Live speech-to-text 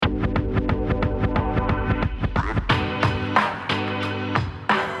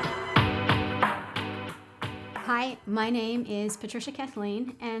My name is Patricia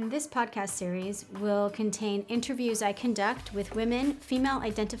Kathleen, and this podcast series will contain interviews I conduct with women, female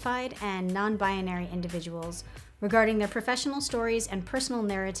identified, and non binary individuals regarding their professional stories and personal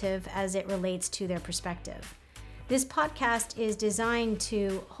narrative as it relates to their perspective. This podcast is designed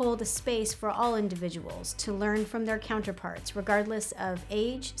to hold a space for all individuals to learn from their counterparts, regardless of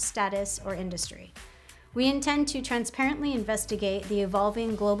age, status, or industry. We intend to transparently investigate the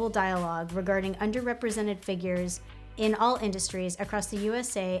evolving global dialogue regarding underrepresented figures in all industries across the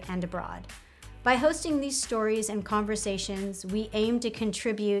USA and abroad. By hosting these stories and conversations, we aim to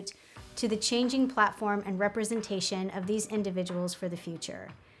contribute to the changing platform and representation of these individuals for the future.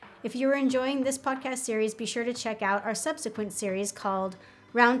 If you're enjoying this podcast series, be sure to check out our subsequent series called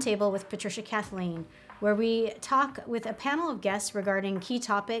Roundtable with Patricia Kathleen, where we talk with a panel of guests regarding key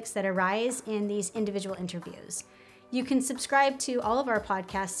topics that arise in these individual interviews. You can subscribe to all of our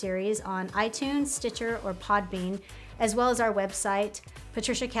podcast series on iTunes, Stitcher, or Podbean, as well as our website,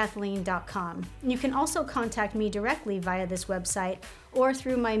 patriciakathleen.com. You can also contact me directly via this website or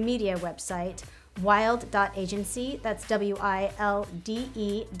through my media website, wilde.agency. That's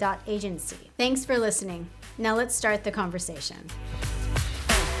WILDE.agency. Thanks for listening. Now let's start the conversation.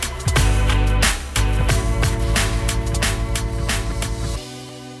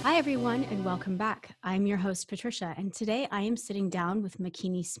 Hi, everyone, and welcome back. I'm your host, Patricia, and today I am sitting down with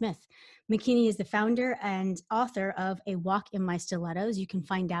Makini Smith. Makini is the founder and author of A Walk in My Stilettos. You can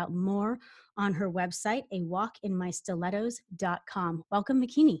find out more on her website, awalkinmystilettos.com. Welcome,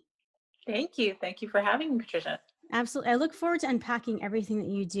 Makini. Thank you. Thank you for having me, Patricia. Absolutely. I look forward to unpacking everything that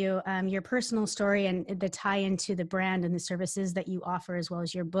you do, your personal story and the tie into the brand and the services that you offer, as well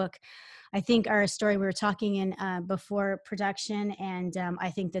as your book. I think our story, we were talking in before production, and I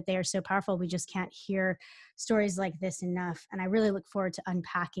think that they are so powerful. We just can't hear stories like this enough. And I really look forward to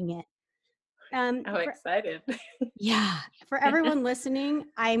unpacking it. I'm excited. Yeah. For everyone listening,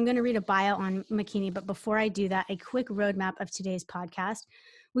 I'm going to read a bio on Makini, but before I do that, a quick roadmap of today's podcast.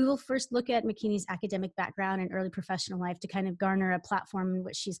 We will first look at Makini's academic background and early professional life to kind of garner a platform in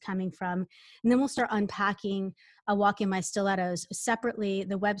which she's coming from. And then we'll start unpacking A Walk in My Stilettos separately,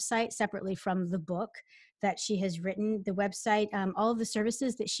 the website separately from the book that she has written, the website, all of the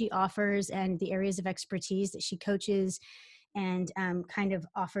services that she offers and the areas of expertise that she coaches and kind of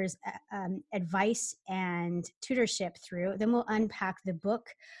offers advice and tutorship through. Then we'll unpack the book,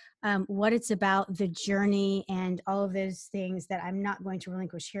 what it's about, the journey, and all of those things that I'm not going to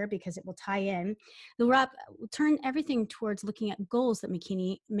relinquish here because it will tie in. We'll turn everything towards looking at goals that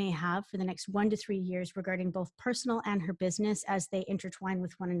Makini may have for the next 1 to 3 years regarding both personal and her business as they intertwine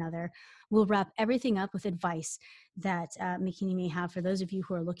with one another. We'll wrap everything up with advice that Makini may have for those of you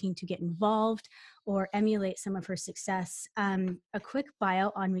who are looking to get involved or emulate some of her success. A quick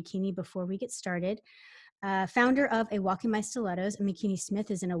bio on Makini before we get started. Founder of A Walk in My Stilettos, Makini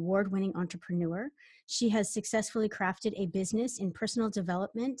Smith is an award-winning entrepreneur. She has successfully crafted a business in personal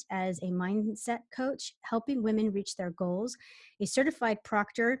development as a mindset coach, helping women reach their goals, a certified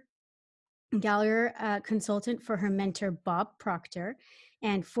Proctor Gallagher consultant for her mentor, Bob Proctor,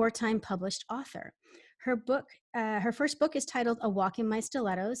 and 4-time published author. Her first book is titled A Walk in My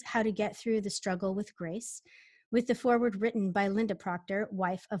Stilettos, How to Get Through the Struggle with Grace, with the foreword written by Linda Proctor,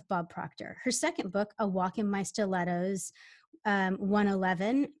 wife of Bob Proctor. Her second book, A Walk in My Stilettos,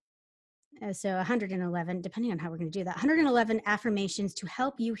 111, so 111, depending on how we're going to do that, 111 affirmations to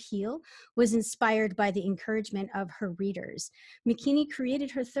help you heal, was inspired by the encouragement of her readers. Makini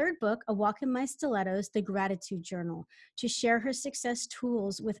created her third book, A Walk in My Stilettos, The Gratitude Journal, to share her success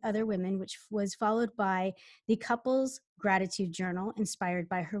tools with other women, which was followed by the Couples Gratitude Journal, inspired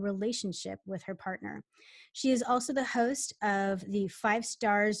by her relationship with her partner. She is also the host of the 5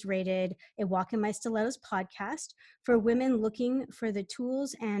 stars rated A Walk in My Stilettos podcast for women looking for the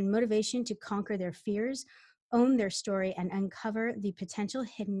tools and motivation to conquer their fears, own their story, and uncover the potential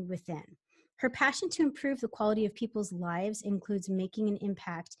hidden within. Her passion to improve the quality of people's lives includes making an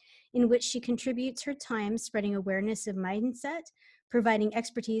impact, in which she contributes her time spreading awareness of mindset, providing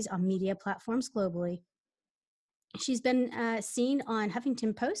expertise on media platforms globally. She's been seen on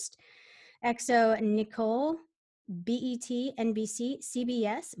Huffington Post, XO Nicole, BET, NBC,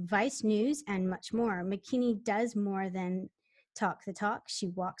 CBS, Vice News, and much more. Makini does more than talk the talk. She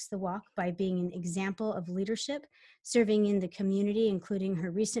walks the walk by being an example of leadership, serving in the community, including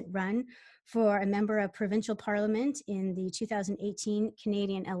her recent run for a member of provincial parliament in the 2018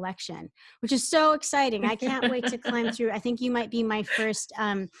 Canadian election, which is so exciting. I can't wait to climb through. I think you might be my first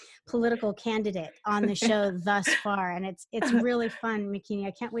political candidate on the show thus far, and it's really fun, Makini.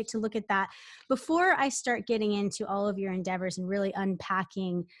 I can't wait to look at that. Before I start getting into all of your endeavors and really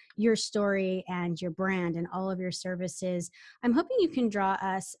unpacking your story and your brand and all of your services, I'm hoping you can draw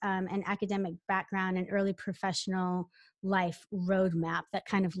us an academic background and early professional life roadmap that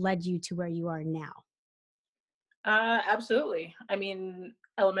kind of led you to where you are now. Absolutely. I mean,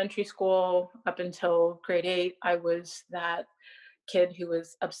 elementary school up until grade 8, I was that kid who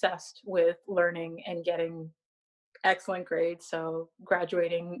was obsessed with learning and getting excellent grades. So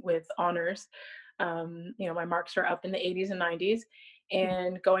graduating with honors. My marks are up in the 80s and 90s.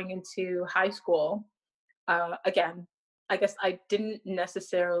 And going into high school, again, I guess I didn't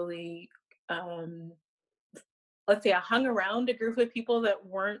necessarily um, let's say I hung around a group of people that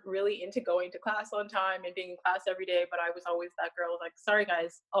weren't really into going to class on time and being in class every day, but I was always that girl like, sorry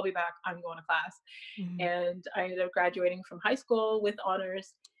guys, I'll be back. I'm going to class. Mhm. And I ended up graduating from high school with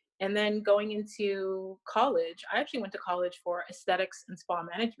honors. And then going into college, I actually went to college for aesthetics and spa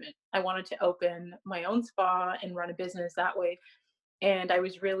management. I wanted to open my own spa and run a business that way. And I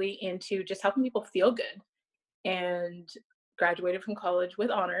was really into just helping people feel good, and graduated from college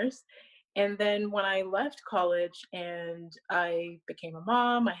with honors. And then when I left college and I became a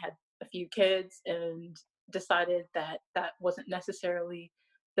mom, I had a few kids and decided that that wasn't necessarily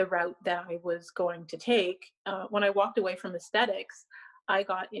the route that I was going to take. When I walked away from aesthetics, I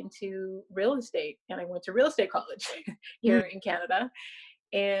got into real estate and I went to real estate college here in Canada.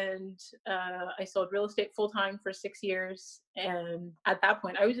 And I sold real estate full time for 6 years. And at that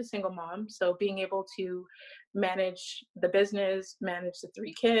point, I was a single mom. So being able to manage the business, manage the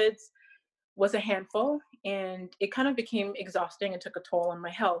 3 kids was a handful. And it kind of became exhausting and took a toll on my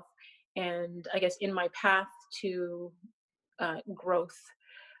health. And I guess in my path to growth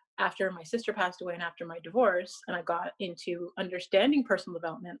after my sister passed away and after my divorce, and I got into understanding personal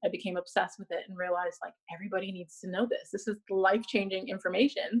development, I became obsessed with it and realized like everybody needs to know this. This is life-changing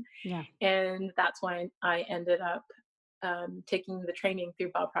information. Yeah. And that's why I ended up taking the training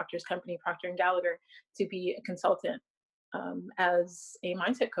through Bob Proctor's company, Proctor and Gallagher, to be a consultant as a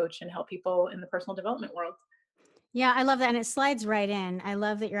mindset coach and help people in the personal development world. Yeah, I love that. And it slides right in. I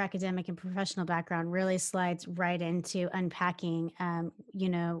love that your academic and professional background really slides right into unpacking,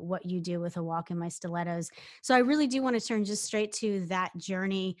 what you do with A Walk in My Stilettos. So I really do want to turn just straight to that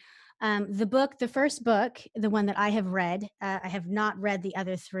journey. The first book, the one that I have read, I have not read the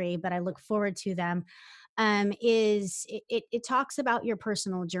other three, but I look forward to them. It talks about your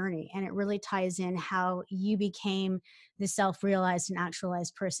personal journey, and it really ties in how you became the self-realized and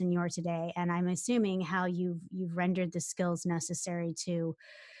actualized person you are today, and I'm assuming how you've rendered the skills necessary to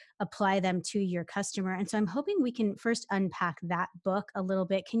apply them to your customer. And so I'm hoping we can first unpack that book a little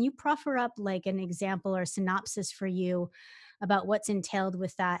bit. Can you proffer up like an example or synopsis for you about what's entailed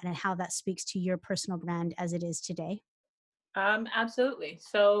with that and how that speaks to your personal brand as it is today? Absolutely.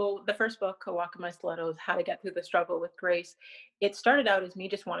 So the first book, A Walk in My Stilettos, How to Get Through the Struggle with Grace, it started out as me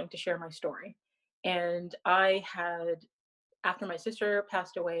just wanting to share my story. And I had, after my sister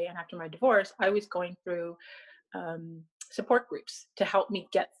passed away and after my divorce, I was going through support groups to help me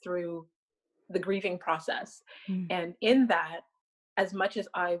get through the grieving process. Mm. And in that, as much as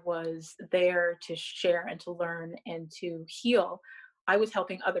I was there to share and to learn and to heal, I was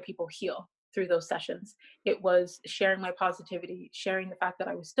helping other people heal through those sessions. It was sharing my positivity, sharing the fact that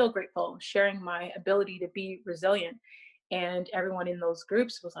I was still grateful, sharing my ability to be resilient. And everyone in those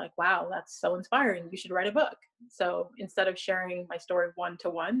groups was like, wow, that's so inspiring. You should write a book. So instead of sharing my story one to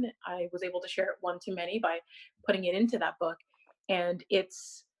one, I was able to share it one to many by putting it into that book. And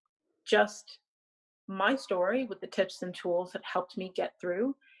it's just my story with the tips and tools that helped me get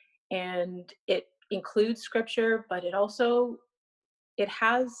through. And it includes scripture, but it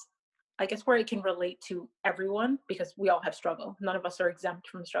has, I guess, where it can relate to everyone because we all have struggle. None of us are exempt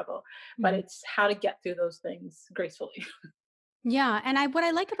from struggle, but Mhm. it's how to get through those things gracefully. Yeah, and I what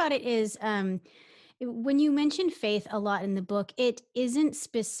I like about it is when you mention faith a lot in the book, it isn't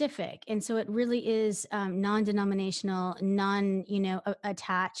specific, and so it really is non-denominational,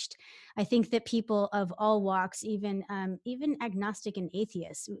 attached. I think that people of all walks, even agnostic and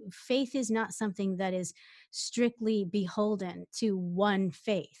atheists, faith is not something that is strictly beholden to one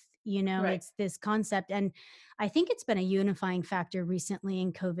faith. Right. It's this concept, and I think it's been a unifying factor recently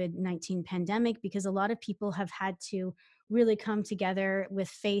in COVID-19 pandemic because a lot of people have had to really come together with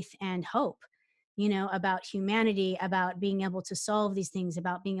faith and hope, about humanity, about being able to solve these things,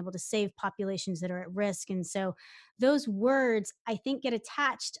 about being able to save populations that are at risk. And so those words, I think, get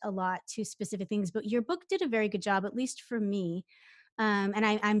attached a lot to specific things. But your book did a very good job, at least for me. And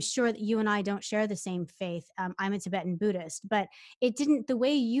I'm sure that you and I don't share the same faith. I'm a Tibetan Buddhist, but it didn't, the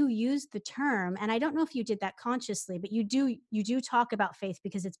way you used the term, and I don't know if you did that consciously, but you do talk about faith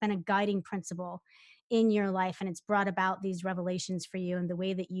because it's been a guiding principle in your life, and it's brought about these revelations for you and the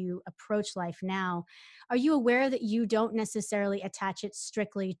way that you approach life now. Are you aware that you don't necessarily attach it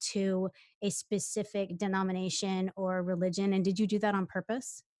strictly to a specific denomination or religion? And did you do that on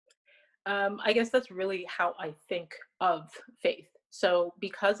purpose? I guess that's really how I think of faith. So,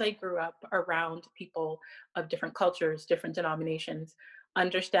 because I grew up around people of different cultures, different denominations,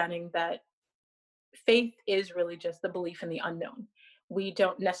 understanding that faith is really just the belief in the unknown. We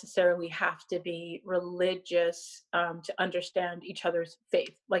don't necessarily have to be religious to understand each other's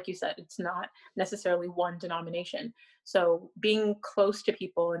faith. Like you said, it's not necessarily one denomination. So, being close to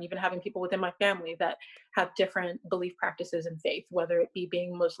people and even having people within my family that have different belief practices and faith, whether it be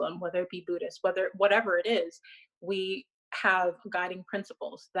being Muslim, whether it be Buddhist, whatever it is, we have guiding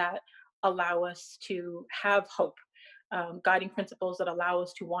principles that allow us to have hope, guiding principles that allow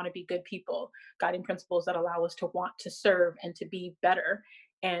us to want to be good people, guiding principles that allow us to want to serve and to be better.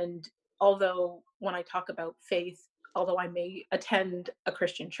 And although when I talk about faith, although I may attend a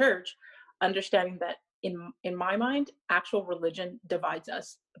Christian church, understanding that in my mind, actual religion divides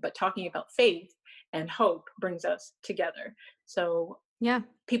us, but talking about faith and hope brings us together. So Yeah.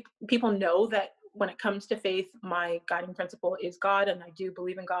 people know that when it comes to faith, my guiding principle is God, and I do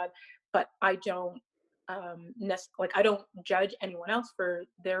believe in God, but I don't I don't judge anyone else for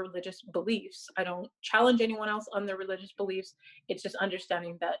their religious beliefs. I don't challenge anyone else on their religious beliefs. It's just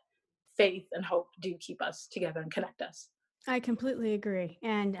understanding that faith and hope do keep us together and connect us. I completely agree.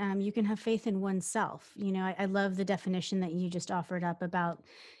 And you can have faith in oneself. I love the definition that you just offered up about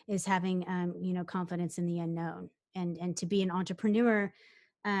is having, confidence in the unknown, and to be an entrepreneur,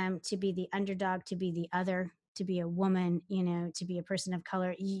 to be the underdog, to be the other, to be a woman, to be a person of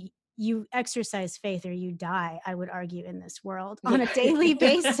color. You exercise faith or you die, I would argue, in this world on Yeah. a daily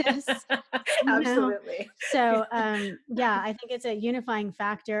basis. you know Absolutely. so yeah, I think it's a unifying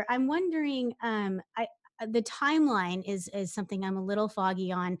factor. I'm wondering, the timeline is something I'm a little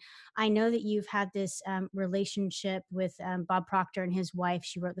foggy on. I know that you've had this relationship with Bob Proctor and his wife.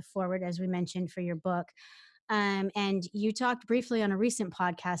 She wrote the foreword, as we mentioned, for your book. And you talked briefly on a recent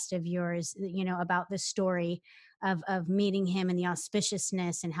podcast of yours, about the story of meeting him and the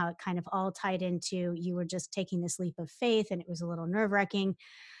auspiciousness and how it kind of all tied into you were just taking this leap of faith and it was a little nerve wracking.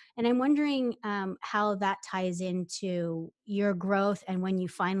 And I'm wondering how that ties into your growth and when you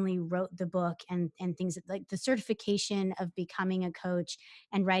finally wrote the book and things like the certification of becoming a coach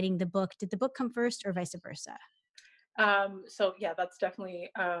and writing the book. Did the book come first or vice versa? So yeah, that's definitely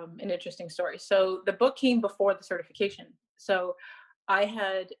an interesting story. So the book came before the certification. So I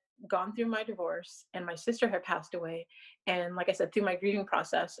had gone through my divorce and my sister had passed away. And like I said, through my grieving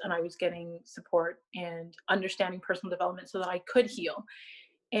process, and I was getting support and understanding personal development so that I could heal.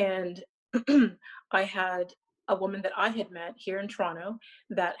 And I had a woman that I had met here in Toronto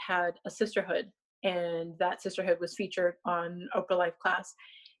that had a sisterhood, and that sisterhood was featured on Oprah Life Class.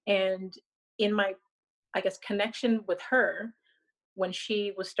 And in my, I guess, connection with her, when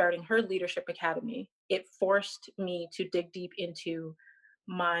she was starting her leadership academy, it forced me to dig deep into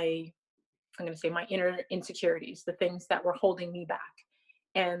my, I'm going to say, my inner insecurities, the things that were holding me back.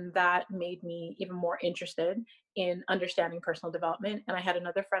 And that made me even more interested in understanding personal development. And I had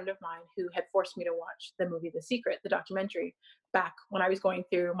another friend of mine who had forced me to watch the movie The Secret, the documentary, back when I was going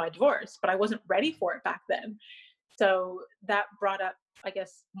through my divorce, but I wasn't ready for it back then. So that brought up, I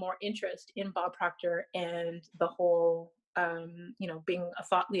guess, more interest in Bob Proctor and the whole, being a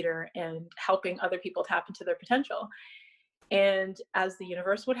thought leader and helping other people tap into their potential. And as the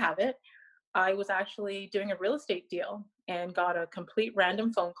universe would have it, I was actually doing a real estate deal and got a complete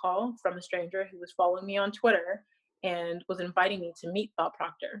random phone call from a stranger who was following me on Twitter and was inviting me to meet Bob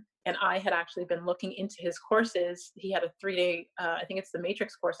Proctor. And I had actually been looking into his courses. He had a 3 day, I think it's the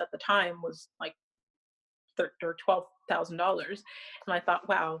Matrix course at the time, was like or $12,000. And I thought,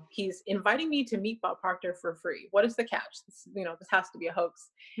 wow, he's inviting me to meet Bob Proctor for free. What is the catch? This has to be a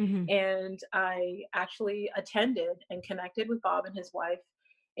hoax. Hmm. And I actually attended and connected with Bob and his wife.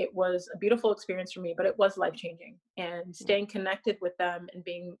 It was a beautiful experience for me, but it was life changing. And Yeah. staying connected with them and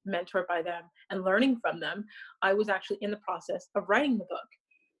being mentored by them and learning from them, I was actually in the process of writing the book.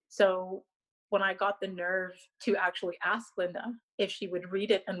 So when I got the nerve to actually ask Linda if she would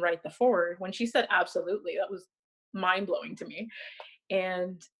read it and write the forward, when she said absolutely, that was mind blowing to me.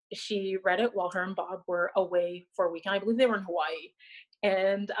 And she read it while her and Bob were away for a weekend. I believe they were in Hawaii.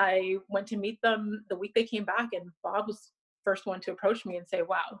 And I went to meet them the week they came back, and Bob was first one to approach me and say,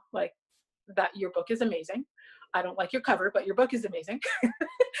 "Wow, like that your book is amazing. I don't like your cover, but your book is amazing."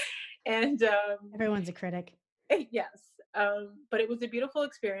 and Everyone's a critic. yes, but it was a beautiful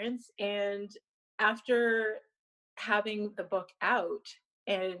experience. And after having the book out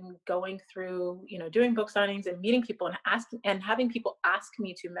and going through, doing book signings and meeting people and asking and having people ask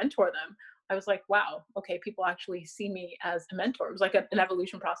me to mentor them, I was like, wow, okay, people actually see me as a mentor. It was like an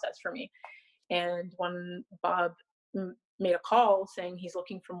evolution process for me. And when Bob made a call saying he's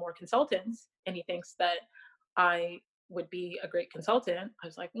looking for more consultants and he thinks that I would be a great consultant, I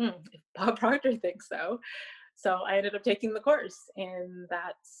was like, if Bob Proctor thinks so. So I ended up taking the course, and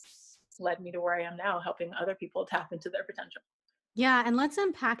that's led me to where I am now, helping other people tap into their potential. Yeah, and let's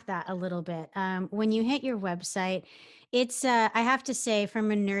unpack that a little bit. When you hit your website, it's I have to say,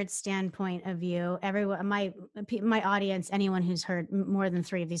 from a nerd standpoint of view, everyone, my audience, anyone who's heard more than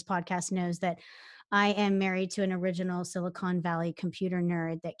 3 of these podcasts knows that I am married to an original Silicon Valley computer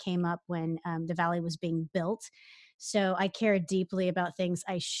nerd that came up when the valley was being built. So I care deeply about things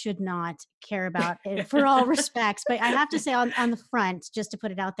I should not care about for all respects. But I have to say, on the front, just to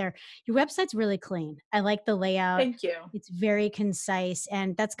put it out there, your website's really clean. I like the layout. Thank you. It's very concise,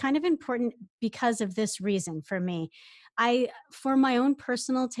 and that's kind of important because of this reason for me. For my own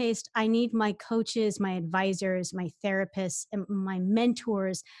personal taste, I need my coaches, my advisors, my therapists, and my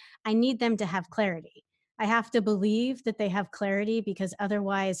mentors. I need them to have clarity. I have to believe that they have clarity, because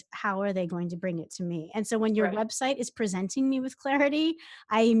otherwise, how are they going to bring it to me? And so when your Right. website is presenting me with clarity,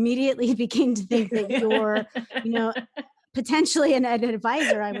 I immediately begin to think that you're, you know, potentially an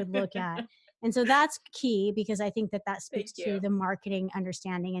advisor I would look at. And so that's key, because I think that that Thank speaks to you. the marketing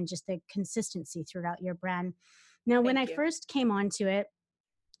understanding and just the consistency throughout your brand. Now, when I Thank you. first came onto it,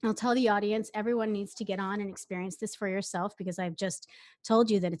 I'll tell the audience, everyone needs to get on and experience this for yourself, because I've just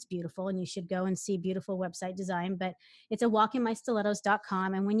told you that it's beautiful and you should go and see beautiful website design. But it's a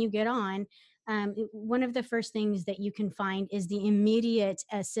walkinmystilettos.com. And when you get on, one of the first things that you can find is the immediate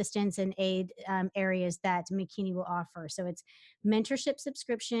assistance and aid areas that McKinney will offer. So it's mentorship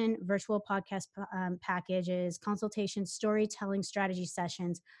subscription, virtual podcast packages, consultations, storytelling strategy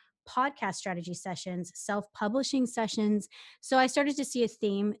sessions, podcast strategy sessions, self publishing sessions. So I started to see a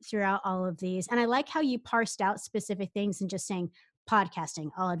theme throughout all of these. And I like how you parsed out specific things and just saying,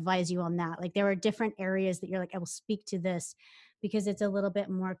 podcasting, I'll advise you on that. Like, there are different areas that you're like, I will speak to this, because it's a little bit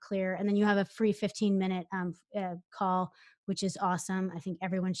more clear. And then you have a free 15-minute call, which is awesome. I think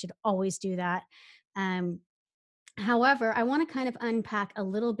everyone should always do that. Um, However, I want to kind of unpack a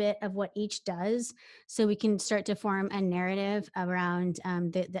little bit of what each does, so we can start to form a narrative around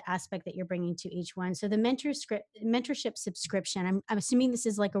the aspect that you're bringing to each one. So the mentorship subscription, I'm assuming this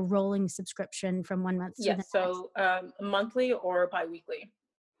is like a rolling subscription from 1 month to the Yes. next. So monthly or biweekly.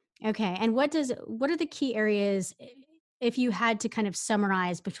 Okay. And what are the key areas, if you had to kind of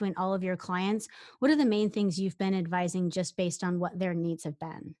summarize between all of your clients, what are the main things you've been advising just based on what their needs have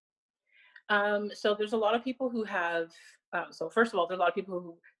been? So there's a lot of people who have, so first of all, there's a lot of people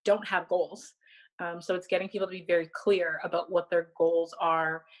who don't have goals. So it's getting people to be very clear about what their goals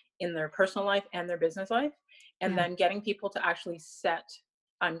are in their personal life and their business life. And Yeah. then getting people to actually set,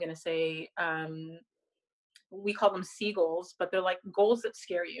 I'm going to say, we call them C goals, but they're like goals that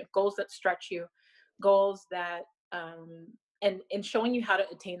scare you, goals that stretch you, goals that, and showing you how to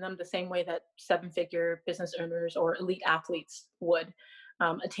attain them the same way that 7-figure business owners or elite athletes would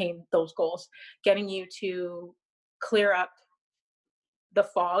attain those goals, getting you to clear up the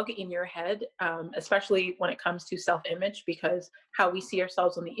fog in your head, especially when it comes to self-image, because how we see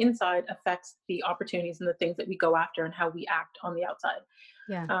ourselves on the inside affects the opportunities and the things that we go after and how we act on the outside.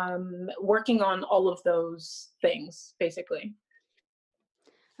 Yeah. Working on all of those things, basically.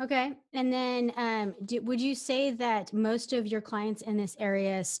 Okay. And then would you say that most of your clients in this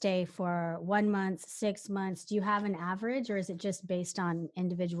area stay for 1 month, 6 months? Do you have an average, or is it just based on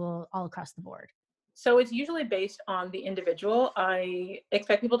individual all across the board? So it's usually based on the individual. I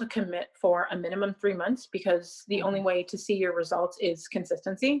expect people to commit for a minimum 3 months, because the only Okay. way to see your results is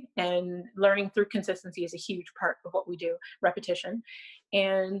consistency. And learning through consistency is a huge part of what we do, repetition.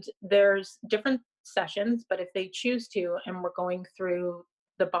 And there's different sessions, but if they choose to, and we're going through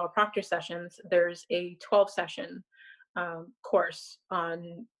the Bob Proctor sessions, there's a 12 session course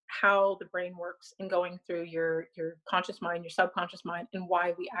on how the brain works and going through your conscious mind, your subconscious mind, and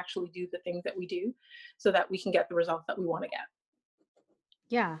why we actually do the things that we do, so that we can get the results that we want to get.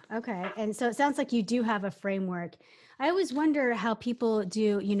 Yeah. Okay. And so it sounds like you do have a framework. I always wonder how people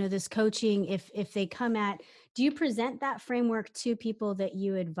do, this coaching if they come at, do you present that framework to people that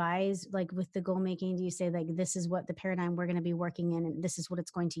you advise, like with the goal making? Do you say like this is what the paradigm we're going to be working in and this is what it's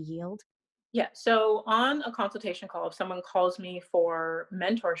going to yield? Yeah. So on a consultation call, if someone calls me for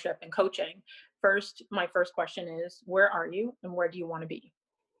mentorship and coaching, my first question is, where are you and where do you want to be?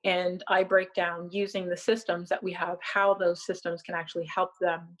 And I break down using the systems that we have, how those systems can actually help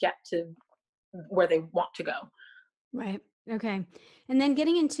them get to where they want to go. Right. Okay. And then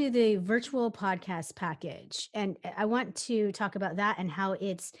getting into the virtual podcast package. And I want to talk about that and how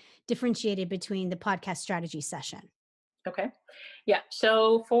it's differentiated between the podcast strategy session. Okay. Yeah.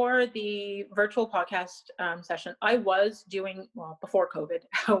 So for the virtual podcast session, I was doing, well, before COVID,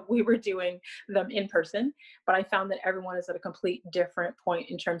 we were doing them in person, but I found that everyone is at a complete different point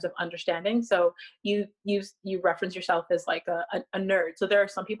in terms of understanding. So you reference yourself as like a nerd. So there are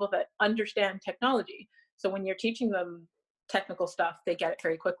some people that understand technology. So when you're teaching them technical stuff, they get it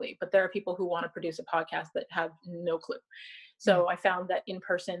very quickly. But there are people who want to produce a podcast that have no clue. Yeah. So I found that in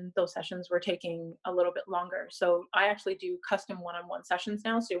person, those sessions were taking a little bit longer. So I actually do custom one-on-one sessions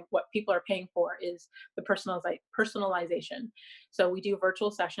now. So what people are paying for is the personalization. So we do virtual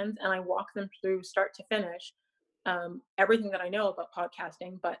sessions and I walk them through start to finish, everything that I know about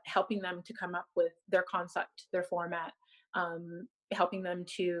podcasting, but helping them to come up with their concept, their format, helping them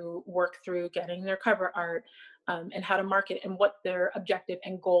to work through getting their cover art, and how to market and what their objective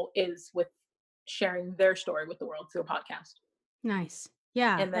and goal is with sharing their story with the world through a podcast. Nice.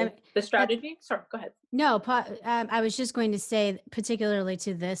 Yeah. And then the That strategy, sorry, go ahead. no, I was just going to say, particularly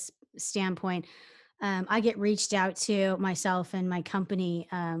to this standpoint, I get reached out to myself and my company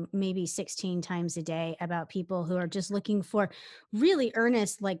maybe 16 times a day about people who are just looking for really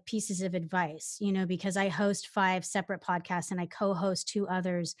earnest, like pieces of advice, because I host 5 separate podcasts and I co host 2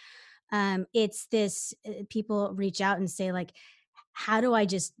 others. It's this people reach out and say, like, how do I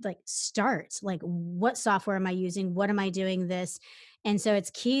just like start? Like, what software am I using? What am I doing this? And so it's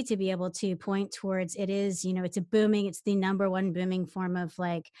key to be able to point towards it is, it's the number one booming form of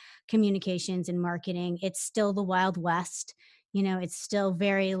like communications and marketing. It's still the Wild West. It's still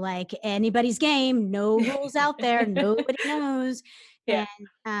very like anybody's game, no rules out there, nobody knows. Yeah,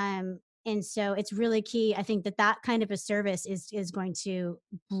 And and so it's really key. I think that that kind of a service is going to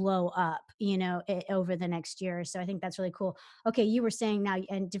blow up, over the next year. So I think that's really cool. Okay, you were saying now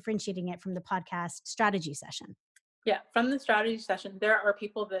and differentiating it from the podcast strategy session. yeah. From the strategy session, there are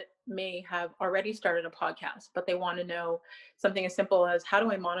people that may have already started a podcast, but they want to know something as simple as how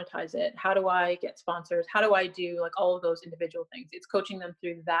do I monetize it? How do I get sponsors? How do I do like all of those individual things? It's coaching them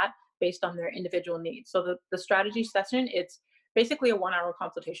through that based on their individual needs. So the strategy session, it's basically a 1 hour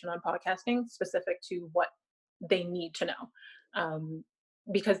consultation on podcasting specific to what they need to know.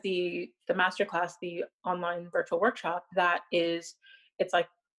 Because the masterclass, the online virtual workshop, it's like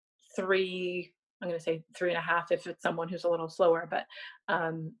three, I'm going to say 3.5 if it's someone who's a little slower, but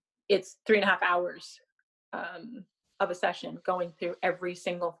it's 3.5 hours of a session going through every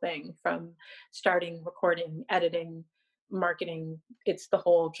single thing from starting, recording, editing, marketing. It's the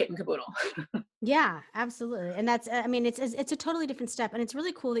whole kit and caboodle. Yeah, absolutely. And that's I mean it's a totally different step and it's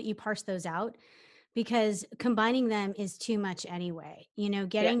really cool that you parse those out because combining them is too much anyway. Yeah,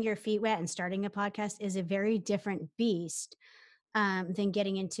 Getting your feet wet and starting a podcast is a very different beast than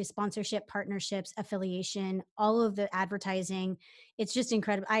getting into sponsorship, partnerships, affiliation, all of the advertising. It's just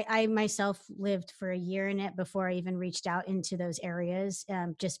incredible. I myself lived for a year in it before I even reached out into those areas,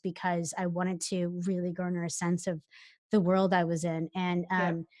 just because I wanted to really garner a sense of the world I was in.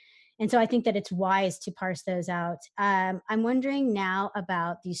 yeah. And so I think that it's wise to parse those out. I'm wondering now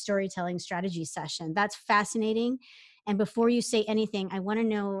about the storytelling strategy session. That's fascinating. And before you say anything, I want to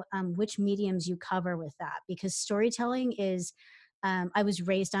know which mediums you cover with that because storytelling is I was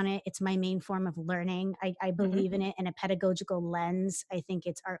raised on it. It's my main form of learning. I Hmm. believe in it in a pedagogical lens. I think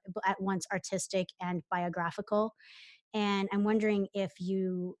it's at once artistic and biographical. And I'm wondering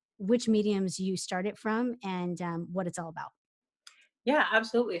which mediums you start it from and what it's all about. Yeah,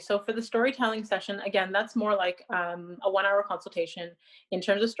 absolutely. So for the storytelling session, again, that's more like a 1 hour consultation. In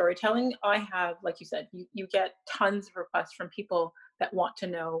terms of storytelling, I have, like you said, you get tons of requests from people that want to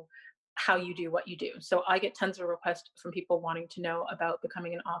know how you do what you do. So I get tons of requests from people wanting to know about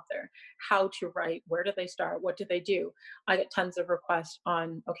becoming an author, how to write, where do they start, what do they do? I get tons of requests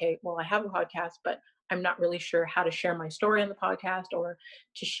on, okay, well, I have a podcast, but I'm not really sure how to share my story on the podcast or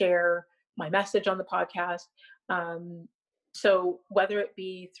to share my message on the podcast. Um, so whether it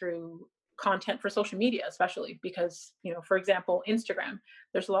be through content for social media, especially because, for example, Instagram,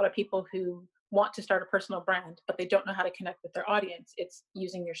 there's a lot of people who want to start a personal brand, but they don't know how to connect with their audience. It's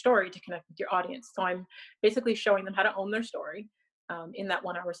using your story to connect with your audience. So I'm basically showing them how to own their story in that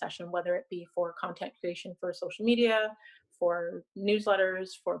 1 hour session, whether it be for content creation for social media, for newsletters,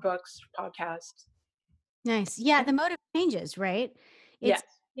 for books, podcasts. Nice. Yeah, Yeah. the motive changes, right? It's Yes.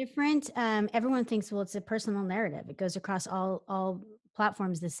 different. Everyone thinks, well, it's a personal narrative. It goes across all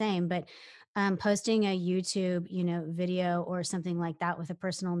platforms the same, but posting a YouTube, video or something like that with a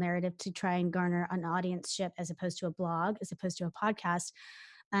personal narrative to try and garner an audience ship as opposed to a blog, as opposed to a podcast,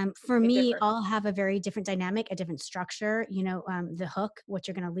 for It me, differs. all have a very different dynamic, a different structure, the hook, what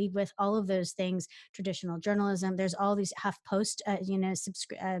you're going to lead with, all of those things, traditional journalism. There's all these half post,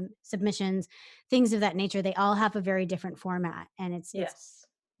 submissions, things of that nature. They all have a very different format. And Yes.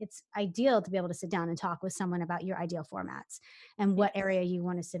 it's ideal to be able to sit down and talk with someone about your ideal formats and what Yes. area you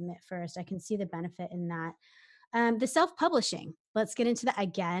want to submit first. I can see the benefit in that. The self-publishing, let's get into that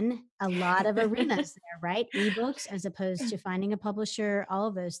again. A lot of arenas there, right? Ebooks as opposed to finding a publisher, all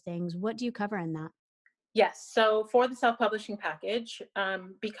of those things. What do you cover in that? Yes. So for the self-publishing package,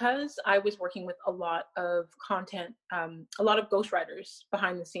 because I was working with a lot of content, a lot of ghostwriters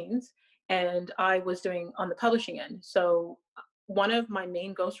behind the scenes, and I was doing on the publishing end. So one of my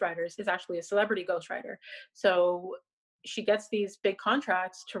main ghostwriters is actually a celebrity ghostwriter. So she gets these big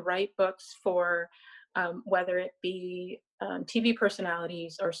contracts to write books for whether it be TV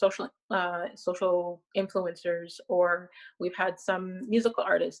personalities or social influencers, or we've had some musical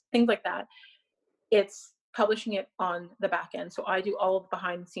artists, things like that. It's publishing it on the back end. So I do all of the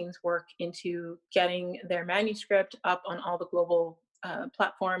behind the scenes work into getting their manuscript up on all the global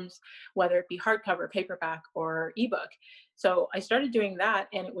platforms, whether it be hardcover, paperback, or ebook. So I started doing that,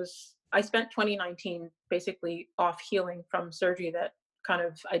 and I spent 2019 basically off healing from surgery that kind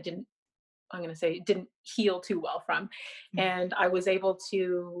of I'm going to say, didn't heal too well from. Mhm. And I was able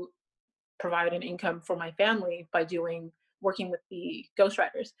to provide an income for my family by working with the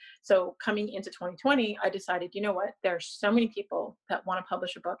ghostwriters. So coming into 2020, I decided, you know what, there are so many people that want to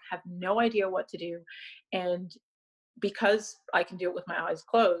publish a book, have no idea what to do. And because I can do it with my eyes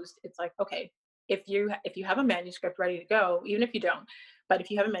closed, it's like, okay, if you have a manuscript ready to go, even if you don't, but if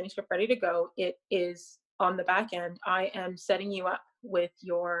you have a manuscript ready to go, it is on the back end. I am setting you up with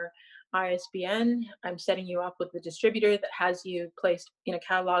your ISBN. I'm setting you up with the distributor that has you placed in a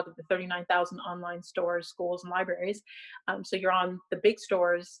catalog of the 39,000 online stores, schools, and libraries. So you're on the big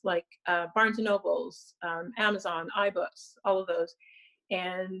stores like Barnes and Nobles, Amazon, iBooks, all of those,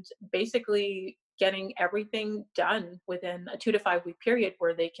 and basically getting everything done within a 2 to 5 week period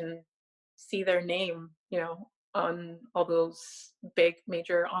where they can see their name, on all those big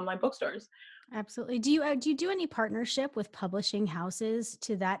major online bookstores. Absolutely. Do you do any partnership with publishing houses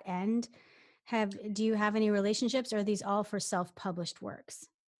to that end? Do you have any relationships, or are these all for self-published works?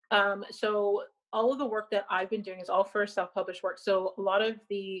 So all of the work that I've been doing is all for self-published work. So a lot of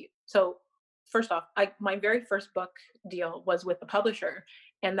so first off, my very first book deal was with the publisher,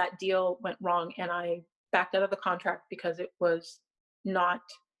 and that deal went wrong, and I backed out of the contract because it was not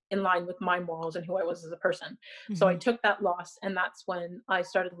in line with my morals and who I was as a person. So I Mhm. took that loss, and that's when I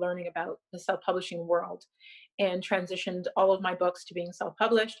started learning about the self-publishing world and transitioned all of my books to being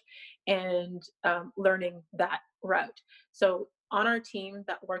self-published and learning that route. So on our team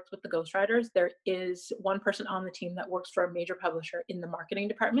that worked with the ghostwriters, there is one person on the team that works for a major publisher in the marketing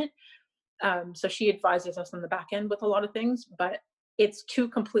department. So she advises us on the back end with a lot of things, but it's two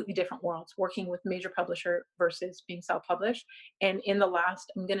completely different worlds, working with major publisher versus being self-published. And in the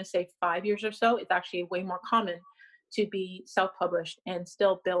last, I'm going to say 5 years or so, it's actually way more common to be self-published and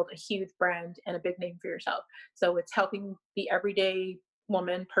still build a huge brand and a big name for yourself. So it's helping the everyday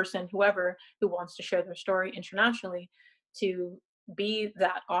woman, person, whoever who wants to share their story internationally to be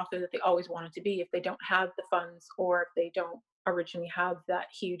that author that they always wanted to be if they don't have the funds, or if they don't originally have that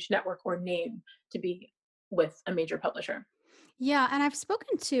huge network or name to be with a major publisher. Yeah, and I've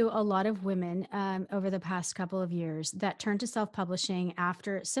spoken to a lot of women over the past couple of years that turned to self-publishing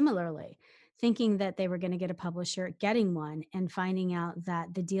after similarly thinking that they were going to get a publisher, getting one, and finding out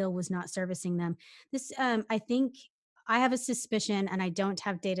that the deal was not servicing them. I think, I have a suspicion, and I don't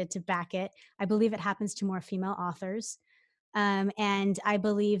have data to back it. I believe it happens to more female authors. And I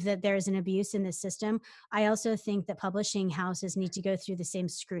believe that there's an abuse in the system. I also think that publishing houses need to go through the same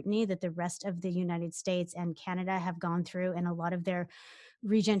scrutiny that the rest of the United States and Canada have gone through in a lot of their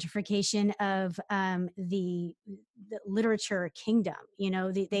regentrification of the literature kingdom.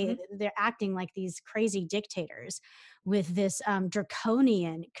 Hmm. They're acting like these crazy dictators with this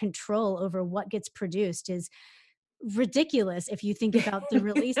draconian control over what gets produced is ridiculous if you think about the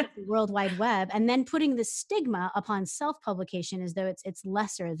release of the World Wide Web and then putting the stigma upon self-publication as though it's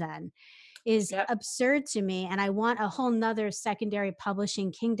lesser than. is Yep. absurd to me. And I want a whole nother secondary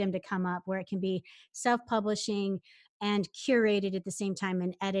publishing kingdom to come up where it can be self-publishing and curated at the same time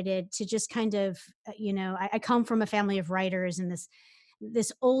and edited to just kind of, I come from a family of writers, and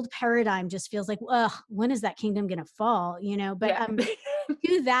this old paradigm just feels like, ugh, when is that kingdom going to fall? But Yeah.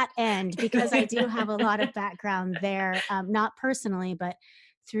 to that end, because I do have a lot of background there, not personally, but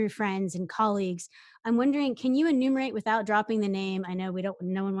through friends and colleagues, I'm wondering, can you enumerate without dropping the name? I know we don't,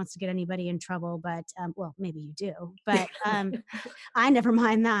 no one wants to get anybody in trouble, but well, maybe you do, but I never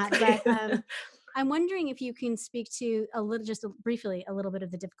mind that. But I'm wondering if you can speak to a little, just briefly, a little bit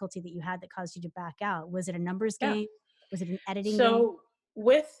of the difficulty that you had that caused you to back out. Was it a numbers Yeah. game? Was it an editing game? So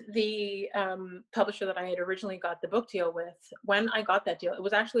with the publisher that I had originally got the book deal with, when I got that deal, it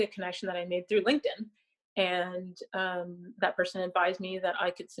was actually a connection that I made through LinkedIn. And that person advised me that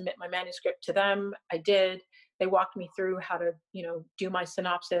I could submit my manuscript to them. I did. They walked me through how to, do my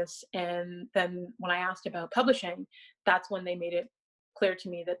synopsis. And then when I asked about publishing, that's when they made it clear to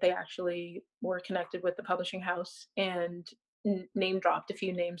me that they actually were connected with the publishing house and name dropped a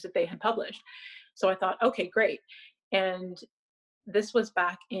few names that they had published. So I thought, okay, great. And this was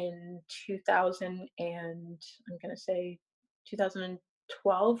back in 2000, and I'm going to say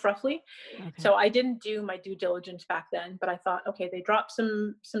 2012 roughly. Okay. So I didn't do my due diligence back then, but I thought, okay, they dropped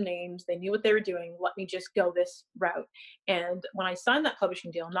some names, they knew what they were doing, let me just go this route. And when I signed that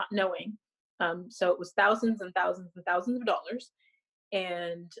publishing deal, not knowing, so it was thousands and thousands and thousands of dollars,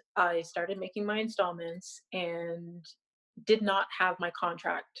 and I started making my installments and did not have my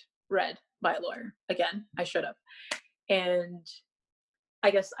contract read by a lawyer. Again, I should have. And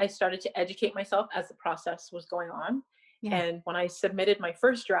I guess I started to educate myself as the process was going on. Yeah. And when I submitted my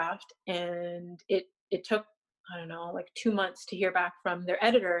first draft, and it took, I don't know, like 2 months to hear back from their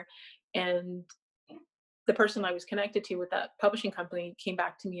editor, and the person I was connected to with that publishing company came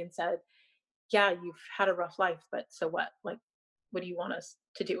back to me and said, "Yeah, you've had a rough life, but so what? Like, what do you want us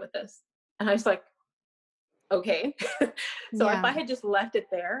to do with this?" And I was like, okay. So if Yeah. I had just left it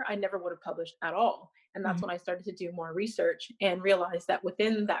there, I never would have published at all. And that's Mhm. when I started to do more research and realized that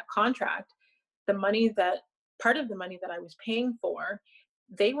within that contract, the money that part of the money that I was paying for,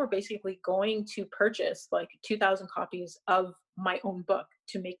 they were basically going to purchase like 2,000 copies of my own book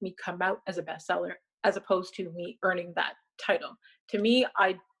to make me come out as a bestseller, as opposed to me earning that title. To me,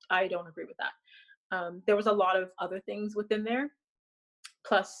 I don't agree with that. There was a lot of other things within there.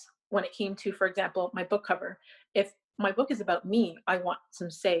 Plus, when it came to, for example, my book cover, if my book is about me, I want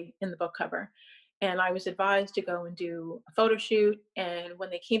some say in the book cover. And I was advised to go and do a photo shoot. And when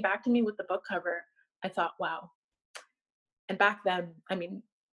they came back to me with the book cover, I thought, wow. And back then, I mean,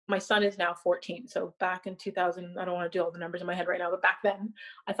 my son is now 14. So back in 2000, I don't want to do all the numbers in my head right now, but back then,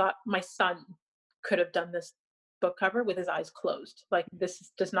 I thought my son could have done this book cover with his eyes closed. Like,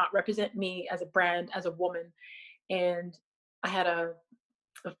 this does not represent me as a brand, as a woman. And I had a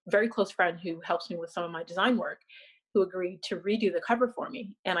very close friend who helps me with some of my design work, who agreed to redo the cover for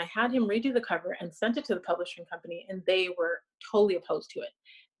me. And I had him redo the cover and sent it to the publishing company, and they were totally opposed to it.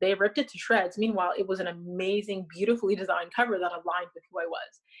 They ripped it to shreds. Meanwhile, it was an amazing, beautifully designed cover that aligned with who I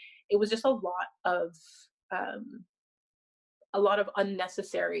was. It was just um, a lot of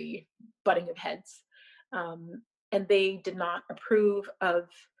unnecessary butting of heads, and they did not approve of.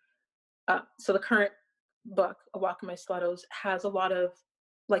 So the current book, A Walk in My Stilettos, has a lot of,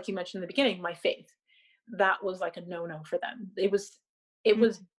 like you mentioned in the beginning, my faith. That was like a no-no for them. It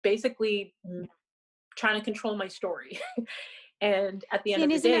was basically trying to control my story. And at the See, end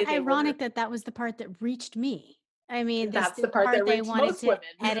and of the isn't day, it they were ironic that that was the part that reached me? I mean, this that's the the part part that they reached wanted most to women.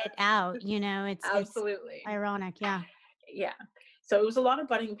 edit out, it's Absolutely. ironic, yeah. Yeah. So it was a lot of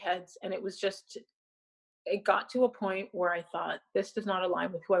butting heads, and it got to a point where I thought, this does not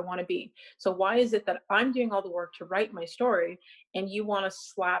align with who I want to be. So why is it that I'm doing all the work to write my story, and you want to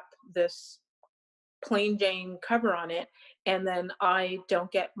slap this plain Jane cover on it, and then I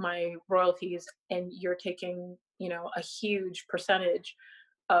don't get my royalties, and you're taking, a huge percentage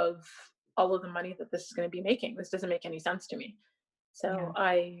of all of the money that this is going to be making? This doesn't make any sense to me. Yeah. So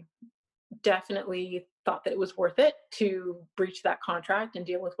I definitely thought that it was worth it to breach that contract and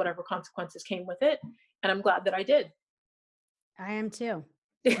deal with whatever consequences came with it. And I'm glad that I did. I am too.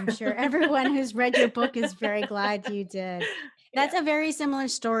 I'm sure everyone who's read your book is very glad you did. That's Yeah. a very similar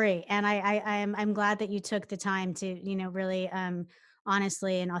story, and I'm glad that you took the time to, really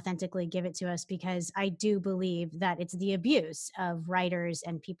honestly and authentically give it to us, because I do believe that it's the abuse of writers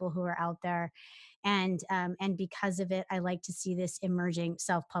and people who are out there, and because of it, I like to see this emerging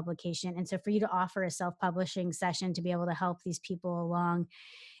self publication. And so, for you to offer a self publishing session to be able to help these people along,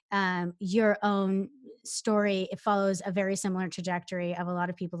 your own story, it follows a very similar trajectory of a lot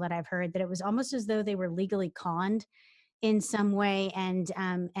of people that I've heard, that it was almost as though they were legally conned in some way, and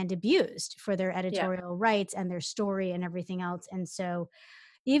abused for their Yeah. editorial rights and their story and everything else. And so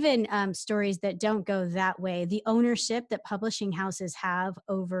even stories that don't go that way, the ownership that publishing houses have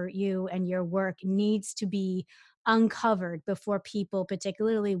over you and your work needs to be uncovered before people,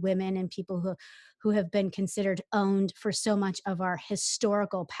 particularly women and people who have been considered owned for so much of our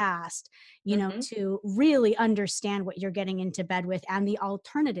historical past, Hmm. to really understand what you're getting into bed with, and the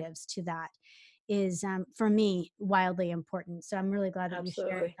alternatives to that is, for me, wildly important. So I'm really glad that you shared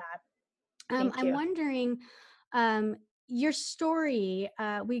Absolutely. that. Thank I'm you. wondering, um, your story.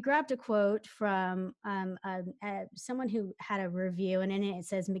 We grabbed a quote from someone who had a review, and in it, it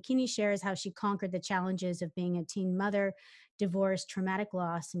says, "McKinney shares how she conquered the challenges of being a teen mother, divorce, traumatic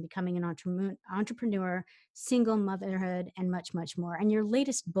loss, and becoming an entrepreneur, single motherhood, and much, much more." And your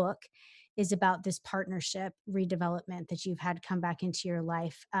latest book is about this partnership redevelopment that you've had come back into your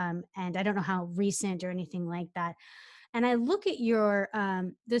life. And I don't know how recent or anything like that, and I look at your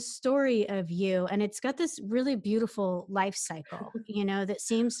this story of you, and it's got this really beautiful life cycle, that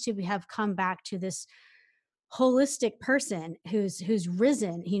seems to have come back to this holistic person who's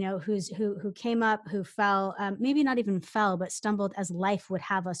risen, who came up, who fell, maybe not even fell, but stumbled as life would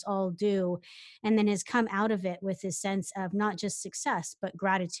have us all do, and then has come out of it with this sense of not just success but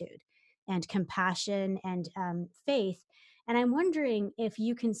gratitude and compassion and faith. And I'm wondering if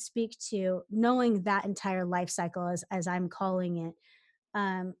you can speak to, knowing that entire life cycle, as I'm calling it,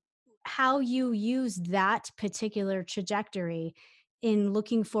 um, how you use that particular trajectory in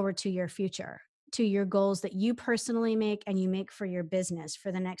looking forward to your future, to your goals that you personally make and you make for your business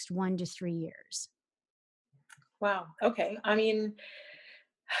for the next 1 to 3 years. Wow. Okay. I mean,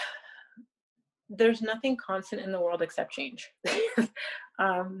 there's nothing constant in the world except change.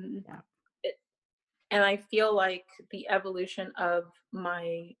 um, Yeah. it- and I feel like the evolution of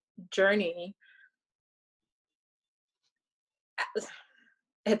my journey,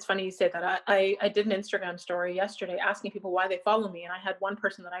 it's funny you say that. I did an Instagram story yesterday asking people why they follow me, and I had one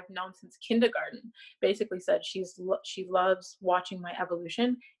person that I've known since kindergarten basically said she loves watching my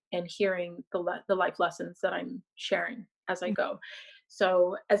evolution and hearing the life lessons that I'm sharing as I Mm. go.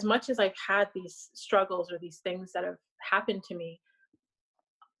 So as much as I've had these struggles or these things that have happened to me,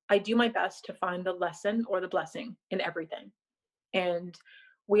 I do my best to find the lesson or the blessing in everything. And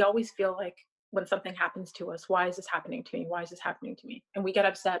we always feel like when something happens to us, why is this happening to me? Why is this happening to me? And we get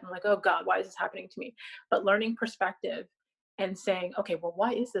upset and like, oh God, why is this happening to me? But learning perspective and saying, okay, well,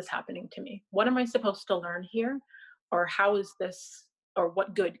 why is this happening to me? What am I supposed to learn here? Or how is this, or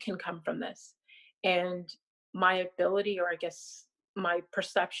what good can come from this? And my ability, or I guess my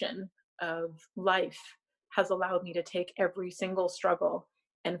perception of life has allowed me to take every single struggle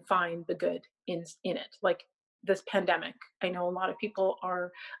and find the good in it. Like this pandemic, I know a lot of people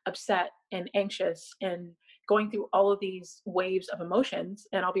are upset and anxious and going through all of these waves of emotions.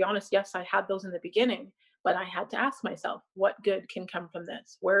 And I'll be honest, yes, I had those in the beginning, but I had to ask myself, what good can come from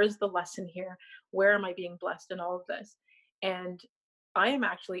this? Where is the lesson here? Where am I being blessed in all of this? And I am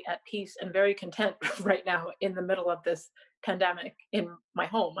actually at peace and very content right now in the middle of this pandemic in my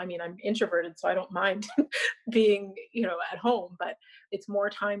home. I mean, I'm introverted, so I don't mind being, at home, but it's more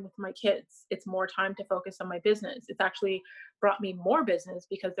time with my kids. It's more time to focus on my business. It's actually brought me more business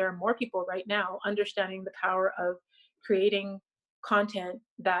because there are more people right now understanding the power of creating content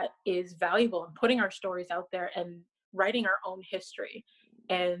that is valuable and putting our stories out there and writing our own history.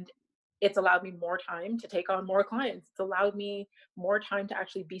 And it's allowed me more time to take on more clients. It's allowed me more time to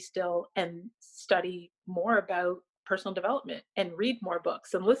actually be still and study more about personal development and read more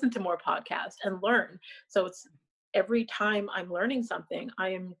books and listen to more podcasts and learn. So it's every time I'm learning something, I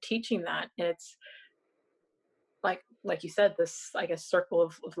am teaching that. And it's like you said, this, I guess, circle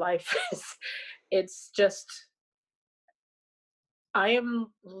of life is, it's just, I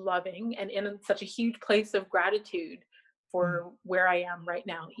am loving and in such a huge place of gratitude Mm. for where I am right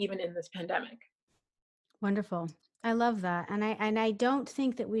now, even in this pandemic. Wonderful. I love that. And I don't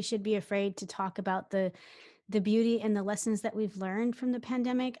think that we should be afraid to talk about the beauty and the lessons that we've learned from the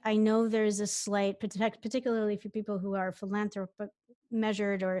pandemic. I know there's a slight, particularly for people who are philanthropic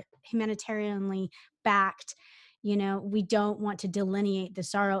measured or humanitarianly backed. We don't want to delineate the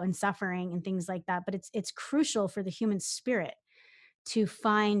sorrow and suffering and things like that, but it's crucial for the human spirit to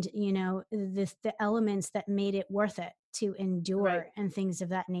find, the elements that made it worth it to Right. endure and things of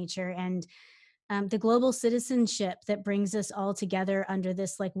that nature. And the global citizenship that brings us all together under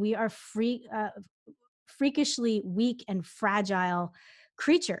this, like, we are freakishly weak and fragile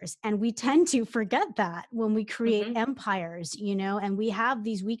creatures, and we tend to forget that when we create Hmm. empires, and we have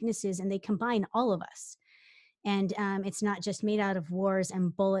these weaknesses and they combine all of us. And it's not just made out of wars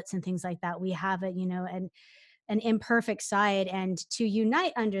and bullets and things like that. We have it, an imperfect side, and to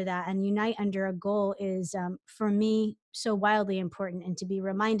unite under that and unite under a goal is, for me, so wildly important. And to be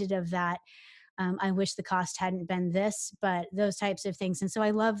reminded of that, I wish the cost hadn't been this, but those types of things. And so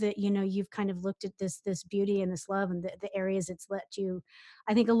I love that, you've kind of looked at this beauty and this love and the areas it's let you.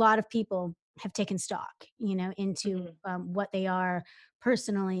 I think a lot of people have taken stock, into Hmm. what they are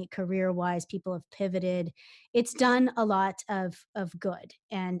personally, career wise. People have pivoted. It's done a lot of good,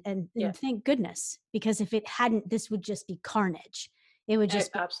 and Yeah, thank goodness, because if it hadn't, this would just be carnage. It would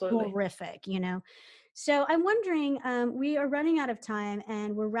just be absolutely. horrific. So I'm wondering, we are running out of time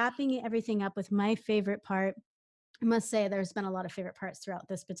and we're wrapping everything up with my favorite part. I must say there's been a lot of favorite parts throughout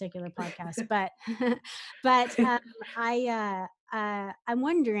this particular podcast, but but I'm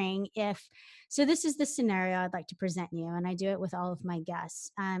wondering if, so this is the scenario I'd like to present you, and I do it with all of my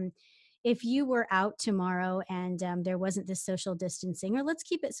guests. If you were out tomorrow and there wasn't this social distancing, or let's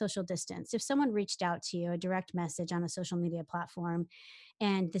keep it social distance, if someone reached out to you, a direct message on a social media platform,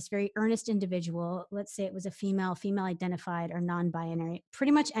 and this very earnest individual, let's say it was a female, female identified, or non binary,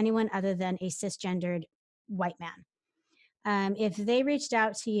 pretty much anyone other than a cisgendered white man, if they reached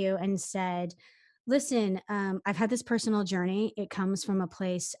out to you and said, listen, I've had this personal journey. It comes from a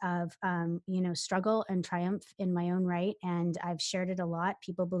place of, struggle and triumph in my own right. And I've shared it a lot.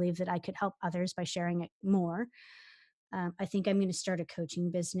 People believe that I could help others by sharing it more. I think I'm going to start a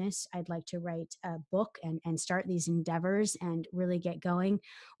coaching business. I'd like to write a book and start these endeavors and really get going.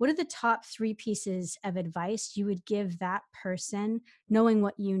 What are the top three pieces of advice you would give that person, knowing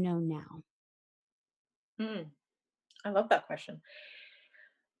what you know now? Mm, I love that question.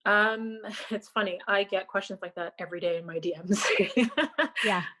 It's funny. I get questions like that every day in my DMs.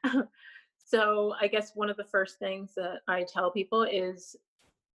 Yeah. So I guess one of the first things that I tell people is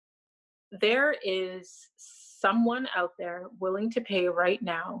there is someone out there willing to pay right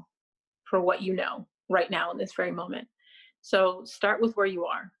now for what you know right now in this very moment. So start with where you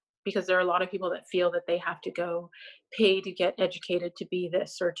are, because there are a lot of people that feel that they have to go pay to get educated to be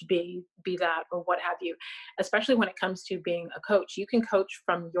this or to be that or what have you. Especially when it comes to being a coach, you can coach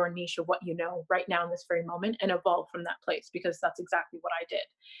from your niche of what you know right now in this very moment and evolve from that place, because that's exactly what I did.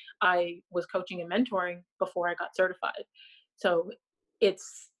 I was coaching and mentoring before I got certified. So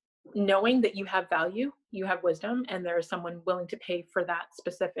it's knowing that you have value, you have wisdom, and there is someone willing to pay for that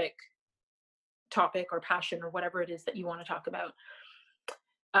specific topic or passion or whatever it is that you want to talk about.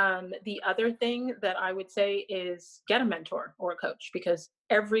 The other thing that I would say is get a mentor or a coach, because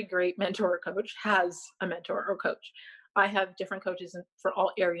every great mentor or coach has a mentor or coach. I have different coaches for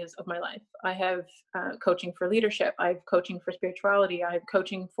all areas of my life. I have coaching for leadership. I have coaching for spirituality. I have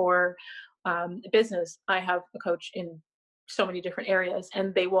coaching for business. I have a coach in so many different areas,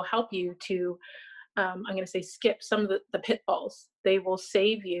 and they will help you to, I'm going to say, skip some of the pitfalls. They will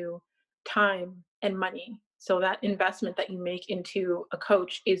save you time and money. So that investment that you make into a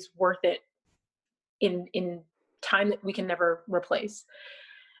coach is worth it in time that we can never replace.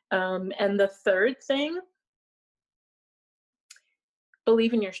 And the third thing,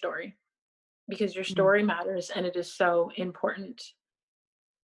 believe in your story, because your Mm. story matters and it is so important.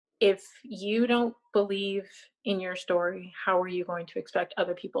 If you don't believe in your story, how are you going to expect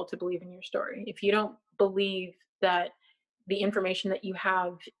other people to believe in your story? If you don't believe that the information that you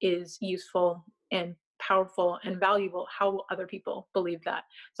have is useful and powerful and valuable, how will other people believe that?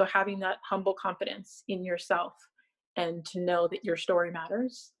 So having that humble confidence in yourself, and to know that your story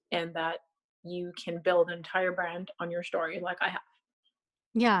matters and that you can build an entire brand on your story like I have.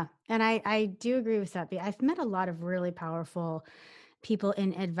 Yeah, and I do agree with that. I've met a lot of really powerful people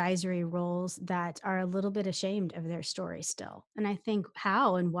in advisory roles that are a little bit ashamed of their story still. And I think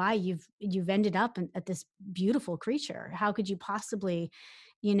how and why you've ended up at this beautiful creature. How could you possibly,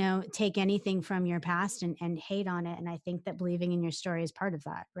 take anything from your past and hate on it? And I think that believing in your story is part of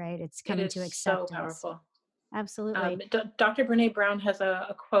that, right? It's It coming is to so acceptance. powerful. Absolutely. Dr. Brene Brown has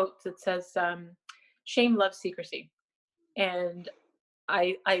a quote that says, "Shame loves secrecy," and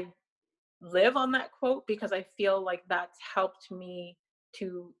I live on that quote because I feel like that's helped me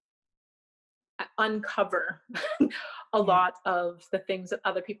to uncover a Yeah. lot of the things that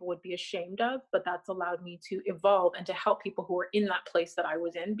other people would be ashamed of, but that's allowed me to evolve and to help people who are in that place that I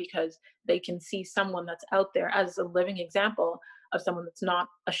was in, because they can see someone that's out there as a living example of someone that's not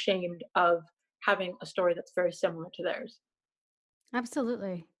ashamed of having a story that's very similar to theirs.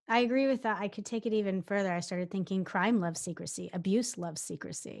 Absolutely. I agree with that. I could take it even further. I started thinking crime loves secrecy, abuse loves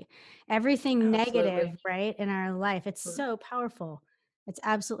secrecy, everything negative, Absolutely. right, in our life. It's so powerful. It's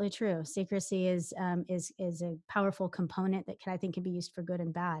absolutely true. Secrecy is a powerful component that I think can be used for good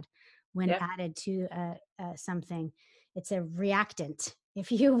and bad when Yeah. added to something. It's a reactant,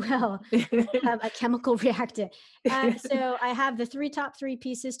 if you will, a chemical reactant. So I have the top three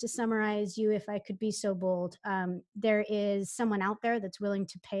pieces to summarize you, if I could be so bold. There is someone out there that's willing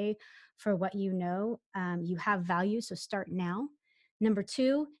to pay for what you know. You have value, so start now. Number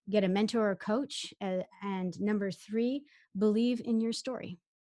two, get a mentor or coach. And number three, believe in your story.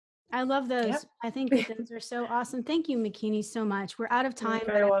 I love Yep. those. I think that those are so awesome. Thank you, McKinney, so much. We're out of You're time,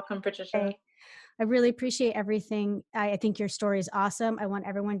 but very welcome, Patricia. I really appreciate everything. I think your story is awesome. I want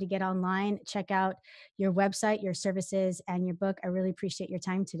everyone to get online, check out your website, your services, and your book. I really appreciate your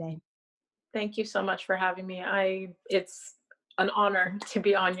time today. Thank you so much for having me. It's an honor to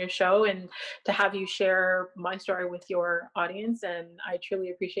be on your show and to have you share my story with your audience, and I truly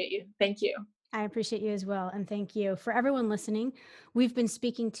appreciate you. Thank you. I appreciate you as well. And thank you. For everyone listening, we've been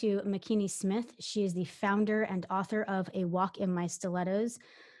speaking to McKinney Smith. She is the founder and author of A Walk in My Stilettos.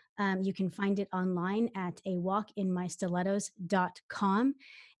 You can find it online at awalkinmystilettos.com.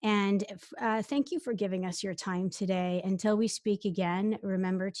 And thank you for giving us your time today. Until we speak again,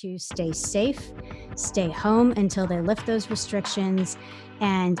 remember to stay safe, stay home until they lift those restrictions,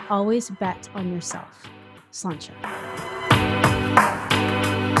 and always bet on yourself. Sláinte.